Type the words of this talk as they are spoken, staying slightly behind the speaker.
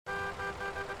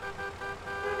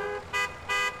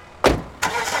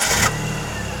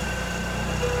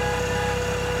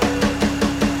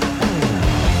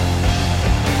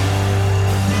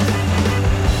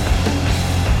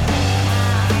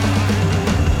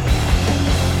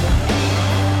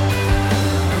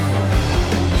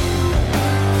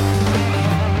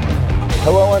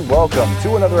Welcome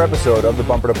to another episode of the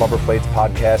Bumper to Bumper Plates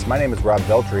podcast. My name is Rob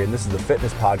Veltri, and this is the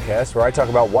fitness podcast where I talk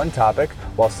about one topic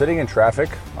while sitting in traffic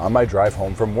on my drive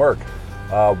home from work.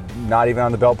 Not even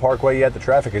on the Belt Parkway yet. The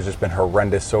traffic has just been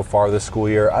horrendous so far this school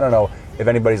year. I don't know if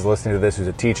anybody's listening to this who's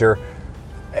a teacher.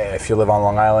 If you live on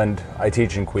Long Island, I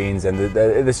teach in Queens, and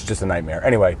this is just a nightmare.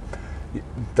 Anyway, it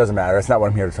doesn't matter. That's not what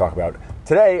I'm here to talk about.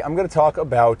 Today, I'm going to talk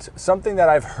about something that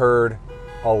I've heard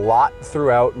a lot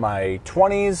throughout my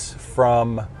 20s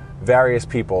from various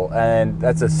people, and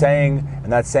that's a saying,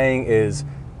 and that saying is,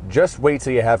 just wait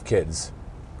till you have kids.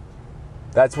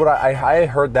 That's what I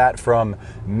heard that from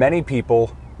many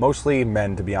people, mostly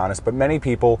men to be honest, but many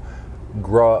people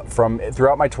from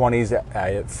throughout my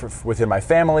 20s, within my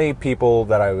family, people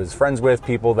that I was friends with,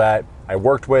 people that I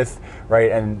worked with,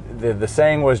 right? And the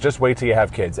saying was, just wait till you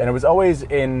have kids. And it was always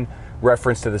in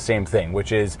reference to the same thing,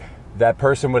 which is that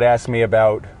person would ask me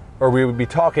about, or we would be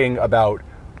talking about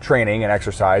training and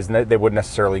exercise, and they wouldn't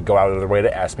necessarily go out of their way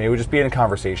to ask me. It would just be in a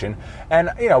conversation,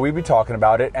 and we'd be talking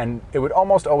about it, and it would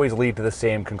almost always lead to the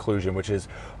same conclusion, which is,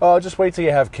 oh, just wait till you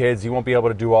have kids. You won't be able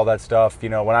to do all that stuff.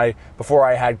 Before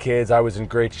I had kids, I was in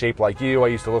great shape like you. I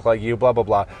used to look like you. Blah blah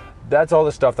blah. That's all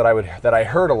the stuff that I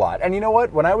heard a lot. And you know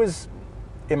what? When I was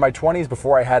in my 20s,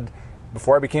 before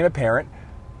I became a parent,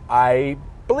 I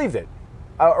believed it.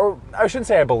 Or I shouldn't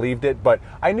say I believed it, but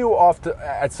I knew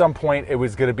at some point it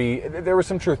was going to be, there was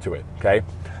some truth to it, okay?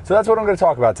 So that's what I'm going to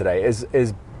talk about today,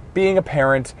 is being a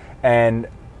parent and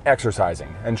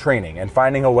exercising and training and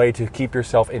finding a way to keep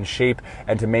yourself in shape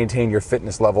and to maintain your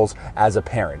fitness levels as a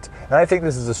parent. And I think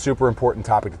this is a super important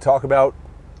topic to talk about.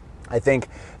 I think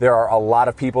there are a lot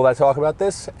of people that talk about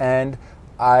this, and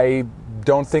I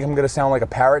don't think I'm going to sound like a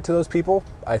parrot to those people.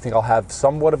 I think I'll have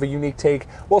somewhat of a unique take.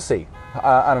 We'll see.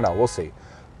 I don't know. We'll see.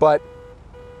 But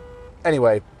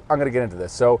anyway, I'm going to get into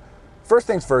this. So first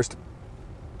things first,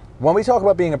 when we talk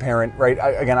about being a parent, right,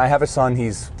 I have a son.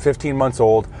 He's 15 months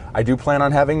old. I do plan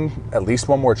on having at least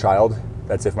one more child.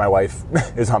 That's if my wife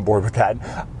is on board with that.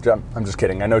 I'm just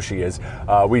kidding. I know she is.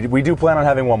 We do plan on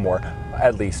having one more,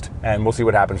 at least, and we'll see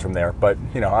what happens from there. But,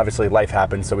 obviously life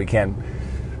happens, so we can't,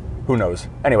 who knows.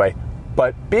 Anyway,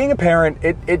 but being a parent,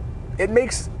 it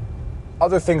makes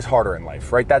other things harder in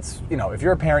life, right? That's, if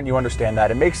you're a parent, you understand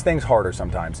that. It makes things harder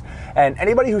sometimes. And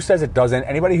anybody who says it doesn't,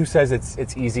 anybody who says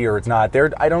it's easy or it's not,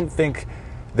 I don't think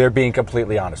they're being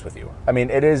completely honest with you. I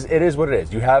mean, it is what it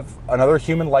is. You have another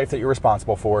human life that you're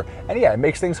responsible for, and yeah, it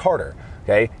makes things harder,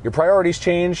 okay? Your priorities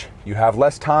change, you have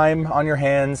less time on your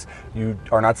hands, you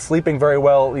are not sleeping very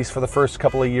well, at least for the first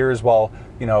couple of years, while,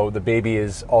 the baby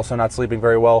is also not sleeping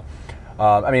very well.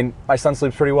 My son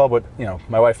sleeps pretty well, but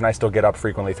my wife and I still get up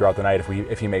frequently throughout the night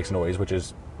if he makes noise,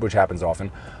 which happens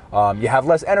often. You have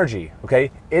less energy. Okay,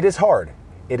 it is hard.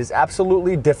 It is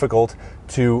absolutely difficult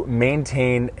to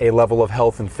maintain a level of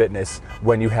health and fitness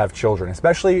when you have children,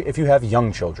 especially if you have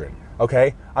young children.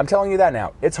 Okay, I'm telling you that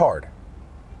now. It's hard,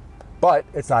 but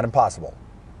it's not impossible.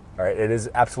 All right, it is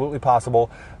absolutely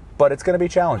possible, but it's going to be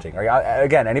challenging. All right?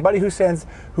 Again, anybody who sits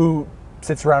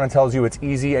around and tells you it's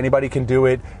easy, anybody can do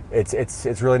it,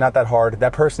 it's really not that hard,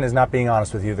 that person is not being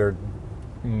honest with you. They're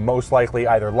most likely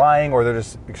either lying or they're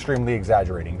just extremely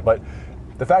exaggerating. But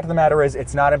the fact of the matter is,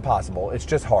 it's not impossible. It's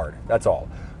just hard. That's all.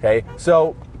 Okay?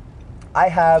 So I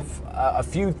have a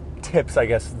few tips, I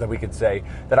guess, that we could say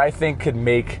that I think could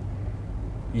make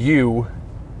you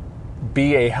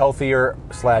be a healthier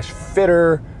 /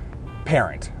 fitter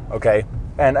parent. Okay?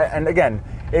 And again,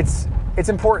 it's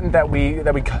important that we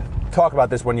talk about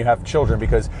this when you have children,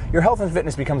 because your health and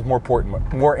fitness becomes more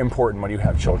important when you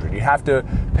have children. You have to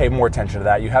pay more attention to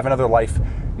that. You have another life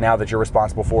now that you're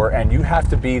responsible for, and you have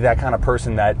to be that kind of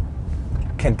person that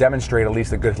can demonstrate at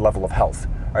least a good level of health.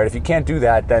 All right, if you can't do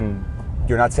that, then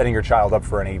you're not setting your child up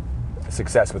for any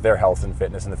success with their health and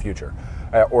fitness in the future,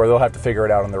 or they'll have to figure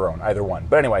it out on their own, either one.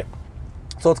 But anyway,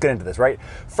 so let's get into this, right?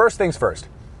 First things first,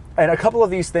 and a couple of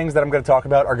these things that I'm going to talk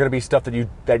about are going to be stuff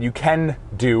that you can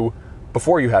do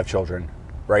before you have children,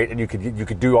 right? And you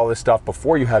could do all this stuff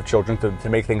before you have children to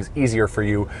make things easier for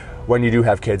you when you do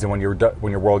have kids and when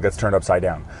your world gets turned upside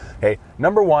down. Okay,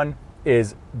 number one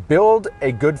is build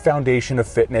a good foundation of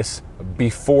fitness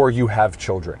before you have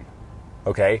children.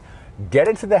 Okay, get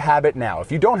into the habit now.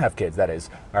 If you don't have kids, that is,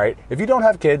 all right. If you don't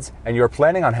have kids and you're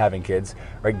planning on having kids,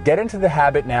 right, get into the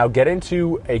habit now. Get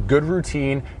into a good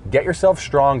routine. Get yourself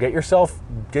strong.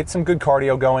 Get some good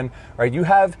cardio going. Right,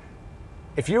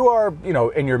 if you are,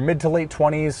 in your mid to late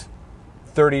 20s,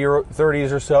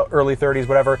 30s or so, early 30s,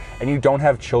 whatever, and you don't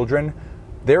have children,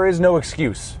 there is no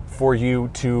excuse for you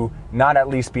to not at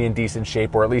least be in decent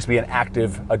shape or at least be an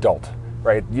active adult,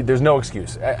 right? There's no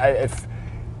excuse. If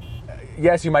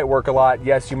yes, you might work a lot.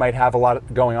 Yes, you might have a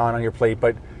lot going on your plate,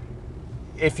 but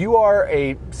if you are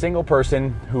a single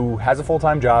person who has a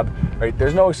full-time job, right,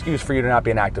 there's no excuse for you to not be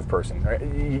an active person. Right?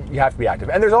 You have to be active.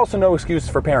 And there's also no excuse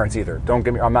for parents either. Don't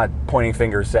get me, I'm not pointing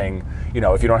fingers saying,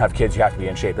 if you don't have kids, you have to be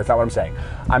in shape. That's not what I'm saying.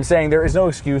 I'm saying there is no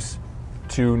excuse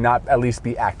to not at least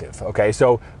be active, okay?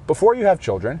 So before you have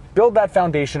children, build that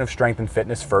foundation of strength and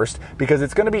fitness first, because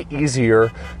it's gonna be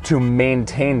easier to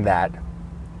maintain that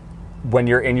when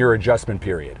you're in your adjustment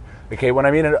period. Okay, what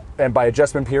I mean and by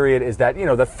adjustment period is that,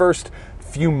 the first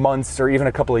few months or even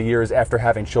a couple of years after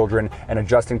having children and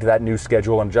adjusting to that new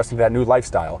schedule and adjusting to that new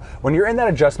lifestyle. When you're in that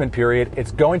adjustment period,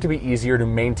 it's going to be easier to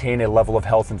maintain a level of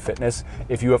health and fitness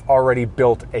if you have already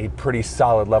built a pretty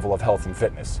solid level of health and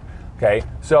fitness. Okay,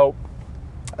 so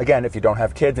again, if you don't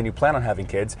have kids and you plan on having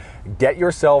kids, get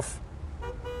yourself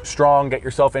strong, get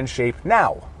yourself in shape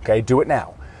now. Okay, do it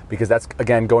now, because that's,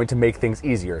 again, going to make things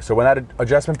easier. So when that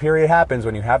adjustment period happens,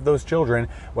 when you have those children,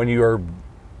 when your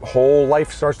whole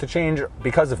life starts to change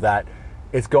because of that,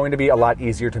 it's going to be a lot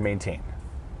easier to maintain.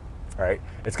 All right,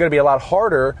 it's going to be a lot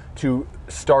harder to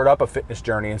start up a fitness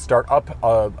journey and start up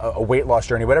a weight loss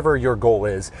journey, whatever your goal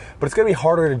is. But it's going to be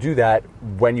harder to do that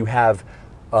when you have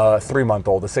a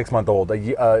 3-month-old, a 6-month-old,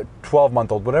 a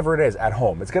 12-month-old, whatever it is at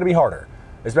home. It's going to be harder,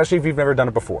 especially if you've never done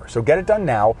it before. So get it done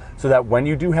now, so that when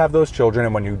you do have those children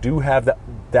and when you do have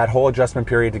that whole adjustment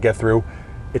period to get through,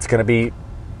 it's going to be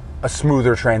a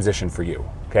smoother transition for you.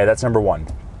 Okay, that's number one.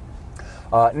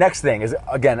 Next thing is,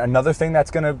 again, another thing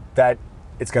that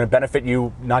it's gonna benefit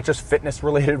you, not just fitness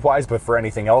related wise, but for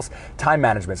anything else, time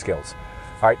management skills.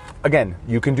 All right, again,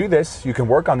 you can do this, you can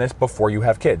work on this before you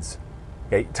have kids.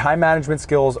 Okay, time management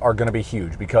skills are gonna be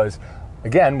huge, because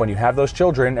again, when you have those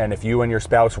children, and if you and your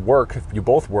spouse work, if you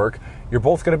both work, you're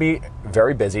both gonna be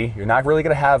very busy. You're not really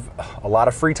gonna have a lot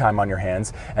of free time on your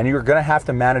hands, and you're gonna have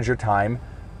to manage your time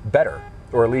better.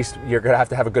 Or at least you're going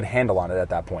to have a good handle on it at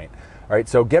that point. All right,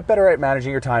 so get better at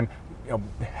managing your time.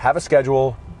 Have a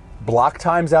schedule, block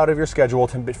times out of your schedule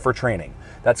for training.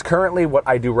 That's currently what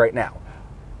I do right now.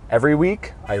 Every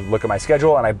week, I look at my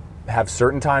schedule and I have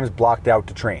certain times blocked out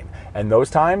to train. And those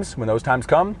times, when those times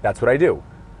come, that's what I do.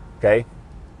 Okay,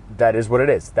 that is what it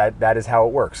is. That is how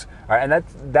it works. All right,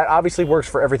 and that obviously works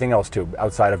for everything else too,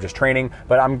 outside of just training.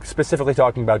 But I'm specifically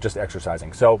talking about just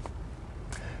exercising. So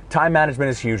time management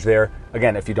is huge there.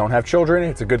 Again, if you don't have children,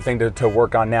 it's a good thing to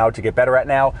work on now, to get better at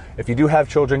now. If you do have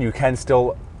children, you can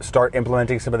still start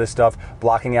implementing some of this stuff,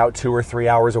 blocking out 2 or 3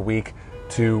 hours a week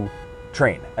to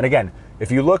train. And again,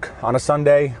 if you look on a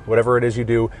Sunday, whatever it is you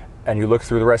do, and you look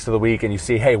through the rest of the week and you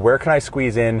see, hey, where can I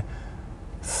squeeze in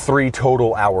 3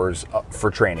 total hours for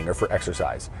training or for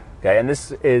exercise? Okay,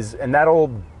 and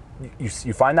that'll,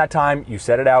 you find that time, you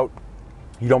set it out,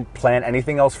 you don't plan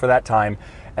anything else for that time,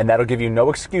 and that'll give you no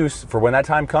excuse for when that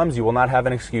time comes. You will not have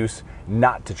an excuse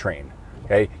not to train.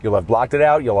 Okay, you'll have blocked it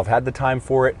out, you'll have had the time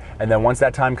for it, and then once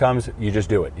that time comes, you just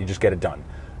do it. You just get it done.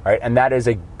 All right, and that is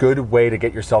a good way to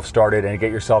get yourself started and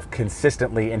get yourself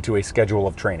consistently into a schedule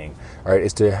of training. All right,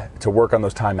 is to work on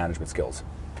those time management skills.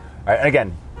 All right, and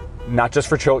again, not just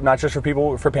for children, not just for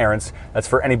people, for parents. That's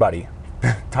for anybody.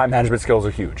 Time management skills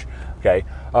are huge. Okay,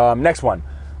 next one.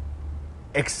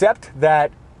 Accept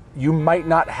that you might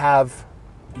not have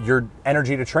your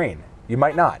energy to train. You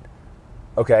might not.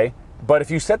 Okay, but if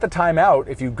you set the time out,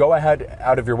 if you go ahead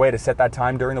out of your way to set that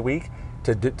time during the week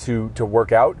to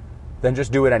work out, then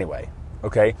just do it anyway.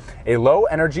 Okay, a low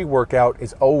energy workout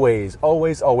is always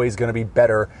going to be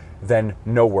better than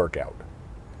no workout.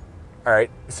 All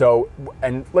right, so,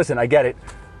 and listen, I get it.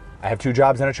 I have 2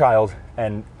 jobs and a child,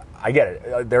 and I get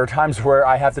it. There are times where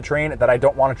I have to train that I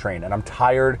don't want to train, and I'm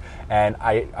tired, and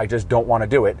I just don't want to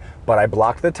do it, but I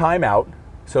block the time out,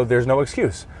 so there's no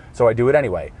excuse. So I do it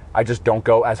anyway. I just don't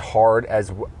go as hard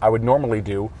as I would normally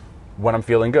do when I'm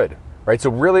feeling good, right? So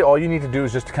really all you need to do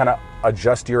is just to kind of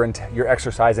adjust your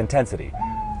exercise intensity,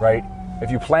 right? If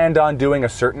you planned on doing a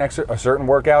certain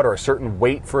workout or a certain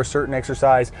weight for a certain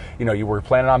exercise, you were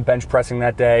planning on bench pressing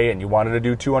that day and you wanted to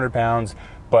do 200 pounds,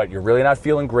 but you're really not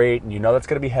feeling great and you know that's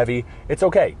going to be heavy, it's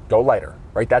okay. Go lighter,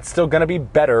 right? That's still going to be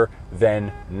better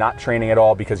than not training at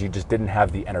all because you just didn't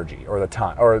have the energy or the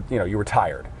time, or you were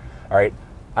tired. All right,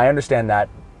 I understand that,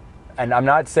 and I'm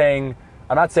not saying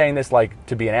this like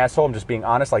to be an asshole. I'm just being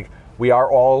honest. Like, we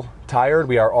are all tired.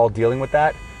 We are all dealing with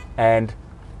that, and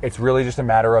it's really just a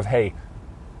matter of, hey,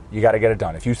 you got to get it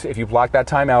done. If you block that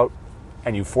time out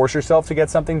and you force yourself to get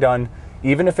something done,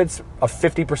 even if it's a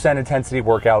 50% intensity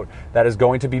workout, that is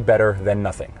going to be better than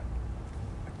nothing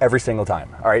every single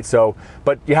time. All right, so,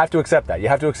 but you have to accept that. You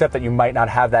have to accept that you might not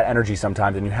have that energy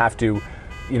sometimes, and you have to,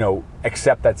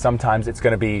 accept that sometimes it's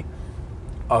going to be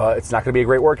it's not going to be a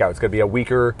great workout. It's going to be a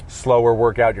weaker, slower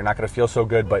workout. You're not going to feel so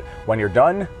good, but when you're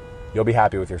done, you'll be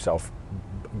happy with yourself,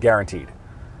 guaranteed.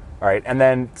 All right, and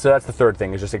then, so that's the third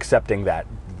thing, is just accepting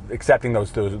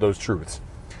those truths.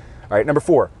 All right, number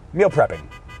 4, meal prepping.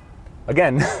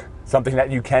 Again, something that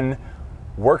you can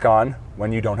work on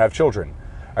when you don't have children.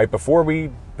 All right, before we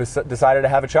decided to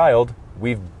have a child,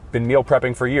 we've been meal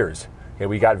prepping for years. Okay,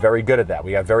 we got very good at that.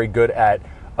 We got very good at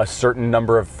a certain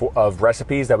number of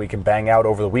recipes that we can bang out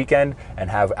over the weekend and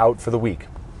have out for the week.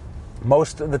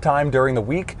 Most of the time during the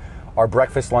week, our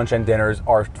breakfast, lunch, and dinners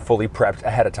are fully prepped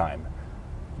ahead of time.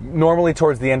 Normally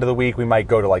towards the end of the week, we might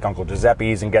go to like Uncle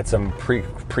Giuseppe's and get some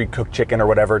pre-cooked chicken or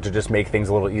whatever to just make things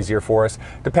a little easier for us,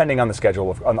 depending on the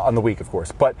schedule, on the week, of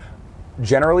course. But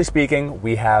generally speaking,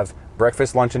 we have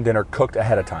breakfast, lunch, and dinner cooked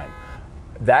ahead of time.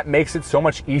 That makes it so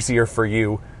much easier for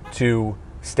you to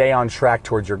stay on track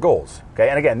towards your goals. Okay,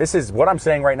 and again, this is what I'm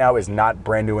saying right now is not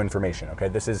brand new information. Okay,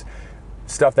 this is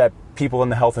stuff that people in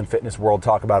the health and fitness world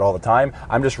talk about all the time.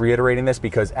 I'm just reiterating this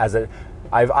because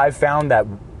I've found that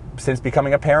since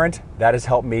becoming a parent, that has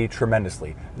helped me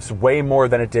tremendously. It's way more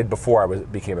than it did before I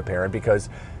became a parent, because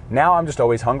now I'm just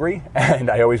always hungry and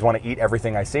I always want to eat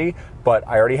everything I see, but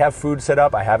I already have food set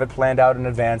up, I have it planned out in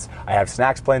advance, I have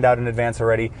snacks planned out in advance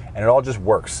already, and it all just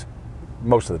works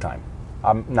most of the time.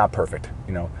 I'm not perfect,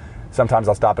 you know. Sometimes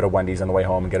I'll stop at a Wendy's on the way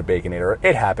home and get a Baconator.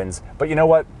 It happens, but you know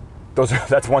what?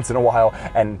 That's once in a while,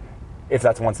 and if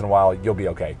that's once in a while, you'll be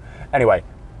okay. Anyway,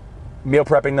 meal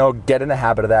prepping though, get in the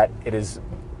habit of that. It is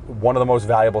one of the most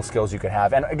valuable skills you can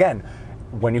have. And again,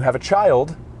 when you have a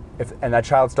child, and that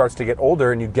child starts to get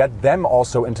older and you get them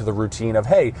also into the routine of,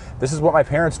 hey, this is what my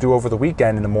parents do over the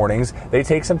weekend in the mornings. They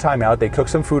take some time out, they cook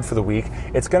some food for the week.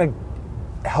 It's going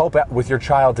to help out with your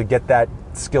child to get that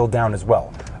skill down as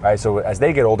well. All right, so as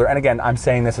they get older, and again, I'm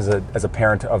saying this as a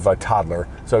parent of a toddler,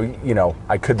 so, you know,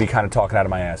 I could be kind of talking out of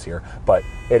my ass here, but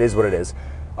it is what it is.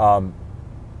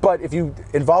 But if you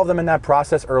involve them in that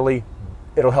process early,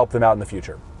 it'll help them out in the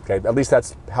future. Okay, at least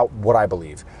that's what I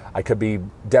believe. I could be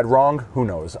dead wrong, who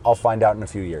knows? I'll find out in a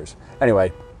few years.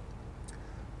 Anyway,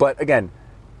 but again,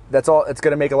 that's all. It's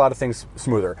going to make a lot of things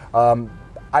smoother.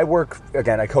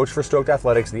 I coach for Stoked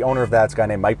Athletics. The owner of that's a guy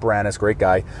named Mike Baranis, great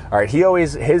guy. All right, he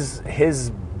always,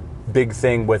 his big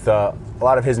thing with a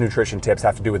lot of his nutrition tips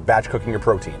have to do with batch cooking your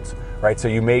proteins, right? So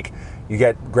you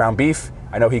get ground beef.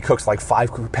 I know he cooks like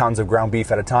 5 pounds of ground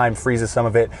beef at a time, freezes some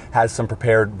of it, has some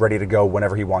prepared, ready to go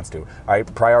whenever he wants to. All right,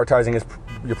 prioritizing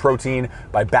your protein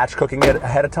by batch cooking it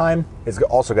ahead of time is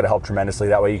also going to help tremendously.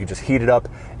 That way you can just heat it up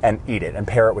and eat it and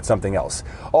pair it with something else.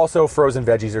 Also, frozen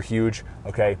veggies are huge,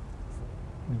 okay?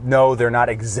 No, they're not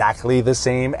exactly the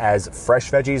same as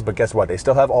fresh veggies, but guess what? They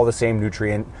still have all the same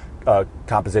nutrient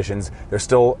compositions. They're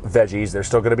still veggies. They're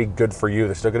still going to be good for you.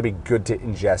 They're still going to be good to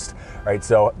ingest, right?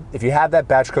 So if you have that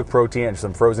batch cooked protein and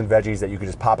some frozen veggies that you can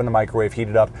just pop in the microwave, heat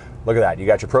it up, look at that. You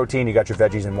got your protein, you got your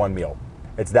veggies in one meal.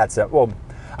 It's that simple. Well,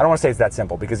 I don't want to say it's that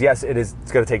simple, because yes, it's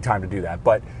going to take time to do that.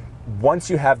 But once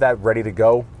you have that ready to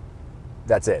go,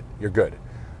 that's it. You're good.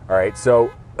 All right.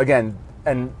 So again,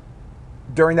 and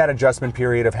during that adjustment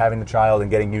period of having the child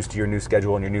and getting used to your new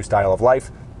schedule and your new style of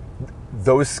life,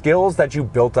 those skills that you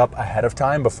built up ahead of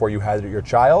time before you had your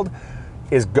child,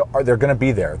 they're going to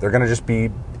be there. They're going to just be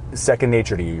second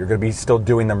nature to you. You're going to be still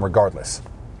doing them regardless.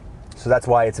 So that's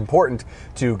why it's important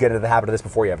to get into the habit of this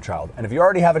before you have a child. And if you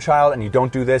already have a child and you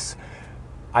don't do this,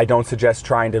 I don't suggest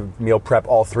trying to meal prep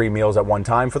all 3 meals at one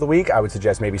time for the week. I would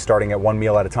suggest maybe starting at 1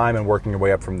 meal at a time and working your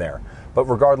way up from there. But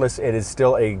regardless, it is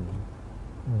still a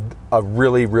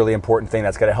really, really important thing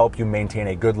that's going to help you maintain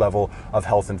a good level of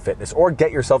health and fitness, or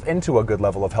get yourself into a good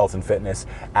level of health and fitness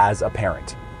as a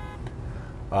parent.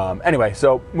 Anyway,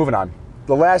 so moving on.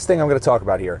 The last thing I'm going to talk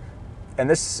about here, and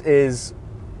this is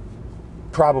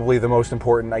probably the most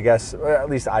important, I guess, at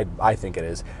least I think it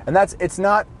is, and that's it's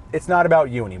not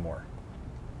about you anymore.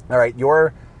 All right,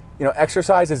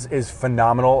 exercise is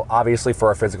phenomenal, obviously, for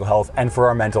our physical health and for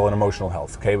our mental and emotional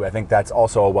health. Okay, I think that's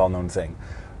also a well-known thing,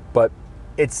 but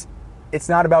it's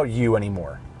not about you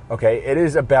anymore, okay? It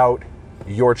is about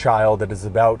your child. It is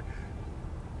about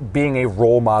being a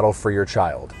role model for your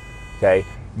child, okay?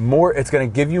 It's going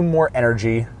to give you more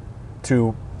energy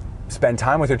to spend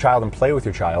time with your child and play with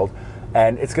your child,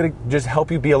 and it's going to just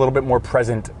help you be a little bit more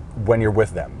present when you're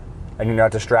with them, and you're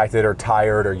not distracted or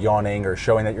tired or yawning or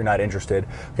showing that you're not interested,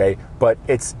 okay? But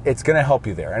it's going to help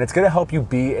you there, and it's going to help you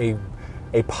be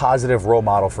a positive role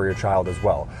model for your child as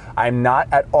well. I'm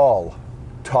not at all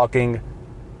talking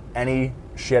any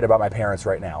shit about my parents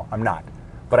right now. I'm not.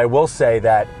 But I will say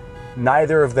that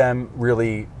neither of them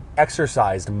really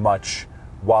exercised much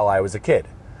while I was a kid.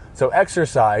 So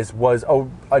exercise was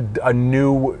a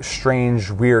new,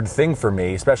 strange, weird thing for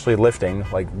me, especially lifting,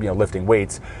 like, lifting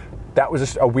weights. That was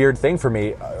just a weird thing for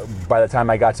me by the time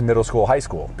I got to middle school, high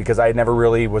school, because I never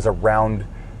really was around,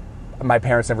 my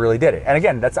parents never really did it. And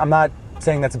again, I'm not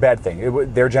saying that's a bad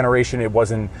thing. Their generation,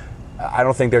 I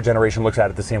don't think their generation looks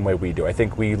at it the same way we do. I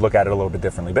think we look at it a little bit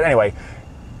differently. But anyway,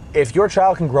 if your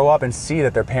child can grow up and see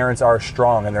that their parents are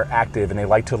strong and they're active and they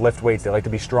like to lift weights, they like to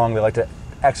be strong, they like to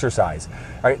exercise,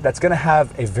 right? That's going to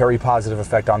have a very positive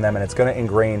effect on them, and it's going to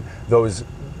ingrain those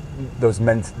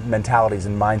mentalities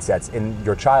and mindsets in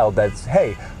your child. That's,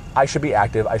 hey, I should be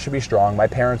active, I should be strong. My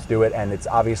parents do it, and it's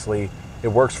obviously it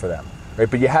works for them,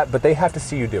 right? But they have to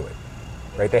see you do it,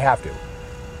 right? They have to.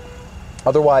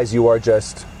 Otherwise, you are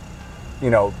just,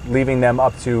 leaving them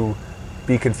up to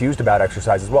be confused about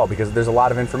exercise as well, because there's a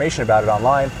lot of information about it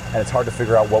online, and it's hard to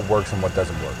figure out what works and what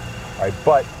doesn't work, right?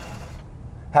 But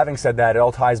having said that, it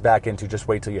all ties back into just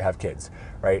wait till you have kids,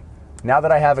 right? Now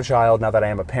that I have a child, now that I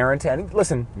am a parent, and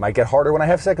listen, it might get harder when I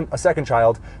have a second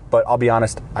child, but I'll be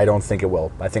honest, I don't think it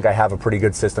will. I think I have a pretty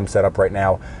good system set up right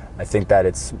now. I think that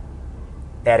it's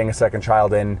adding a second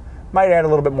child in might add a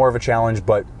little bit more of a challenge,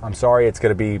 but I'm sorry,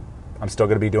 I'm still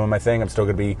going to be doing my thing. I'm still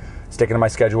going to be sticking to my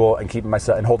schedule and keeping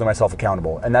myself and holding myself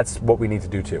accountable. And that's what we need to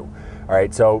do too. All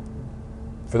right. So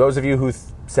for those of you who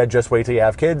said just wait till you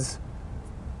have kids,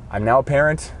 I'm now a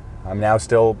parent. I'm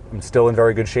still in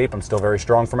very good shape. I'm still very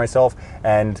strong for myself,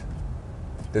 and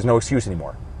there's no excuse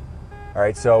anymore. All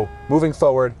right. So moving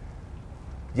forward,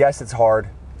 yes, it's hard.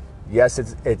 Yes,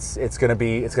 it's going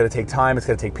to take time. It's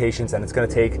going to take patience, and it's going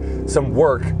to take some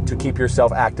work to keep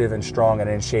yourself active and strong and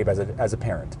in shape as a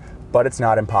parent. But it's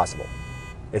not impossible.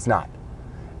 It's not.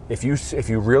 If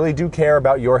you really do care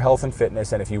about your health and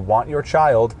fitness, and if you want your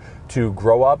child to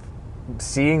grow up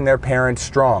seeing their parents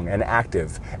strong and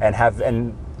active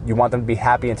and you want them to be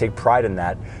happy and take pride in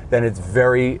that, then it's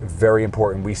very, very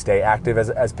important we stay active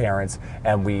as parents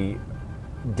and we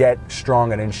get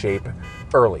strong and in shape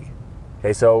early.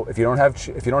 Okay, so if you don't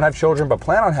have children but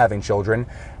plan on having children,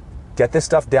 get this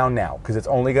stuff down now, because it's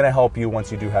only going to help you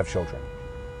once you do have children.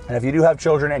 And if you do have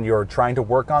children and you're trying to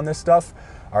work on this stuff,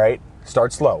 all right,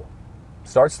 start slow.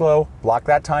 Start slow, block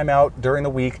that time out during the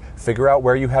week, figure out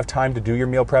where you have time to do your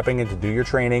meal prepping and to do your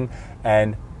training,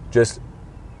 and just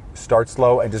start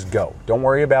slow and just go. Don't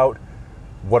worry about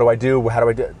what do I do, how do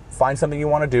I do. Find something you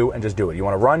want to do and just do it. You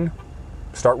want to run?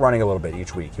 Start running a little bit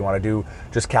each week. You want to do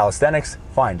just calisthenics?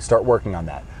 Fine, start working on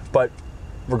that. But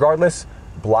regardless,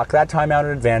 block that time out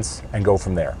in advance and go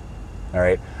from there. All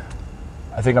right?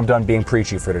 I think I'm done being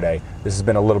preachy for today. This has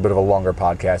been a little bit of a longer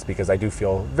podcast because I do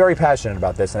feel very passionate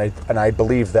about this, and I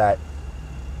believe that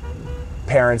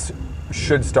parents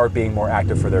should start being more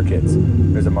active for their kids.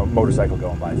 There's a motorcycle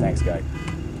going by. Thanks, guy.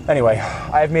 Anyway,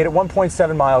 I've made it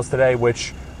 1.7 miles today,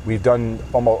 which we've done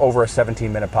almost over a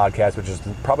 17-minute podcast, which is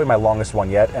probably my longest one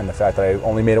yet, and the fact that I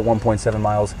only made it 1.7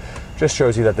 miles just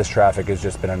shows you that this traffic has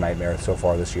just been a nightmare so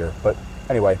far this year. But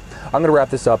anyway, I'm going to wrap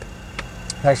this up.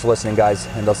 Thanks for listening, guys,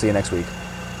 and I'll see you next week.